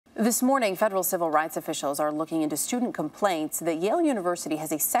This morning, federal civil rights officials are looking into student complaints that Yale University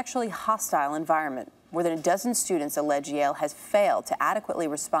has a sexually hostile environment. More than a dozen students allege Yale has failed to adequately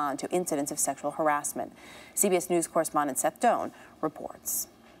respond to incidents of sexual harassment. CBS News correspondent Seth Doan reports.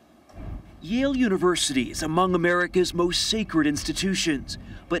 Yale University is among America's most sacred institutions,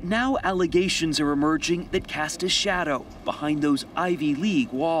 but now allegations are emerging that cast a shadow behind those Ivy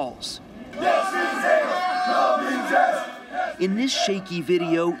League walls. In this shaky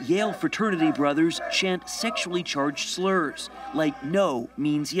video, Yale fraternity brothers chant sexually charged slurs, like no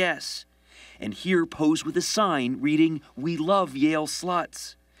means yes. And here pose with a sign reading, "We love Yale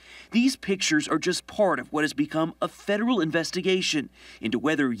sluts." These pictures are just part of what has become a federal investigation into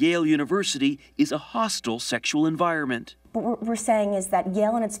whether Yale University is a hostile sexual environment. What we're saying is that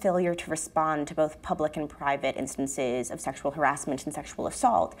Yale, in its failure to respond to both public and private instances of sexual harassment and sexual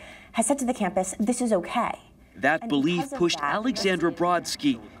assault, has said to the campus, this is okay. That belief pushed Alexandra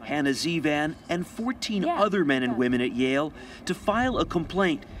Brodsky, Hannah Zivan, and 14 other men and women at Yale to file a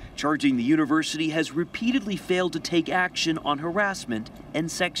complaint charging the university has repeatedly failed to take action on harassment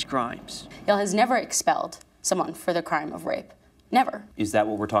and sex crimes. Yale has never expelled someone for the crime of rape. Never. Is that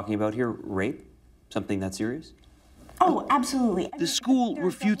what we're talking about here? Rape? Something that serious? Oh, absolutely. The school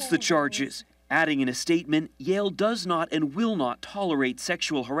refutes the charges, adding in a statement, Yale does not and will not tolerate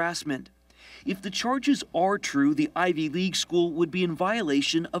sexual harassment. If the charges are true, the Ivy League school would be in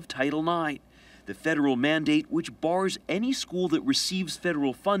violation of Title IX, the federal mandate which bars any school that receives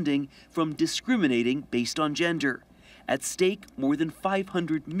federal funding from discriminating based on gender. At stake, more than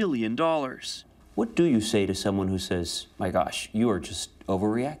 $500 million. What do you say to someone who says, my gosh, you are just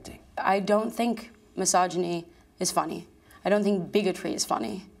overreacting? I don't think misogyny is funny. I don't think bigotry is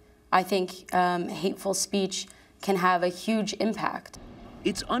funny. I think hateful speech can have a huge impact.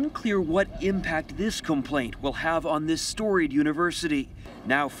 It's unclear what impact this complaint will have on this storied university,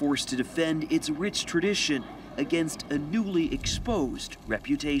 now forced to defend its rich tradition against a newly exposed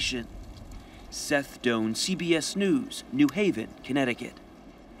reputation. Seth Doan, CBS News, New Haven, Connecticut.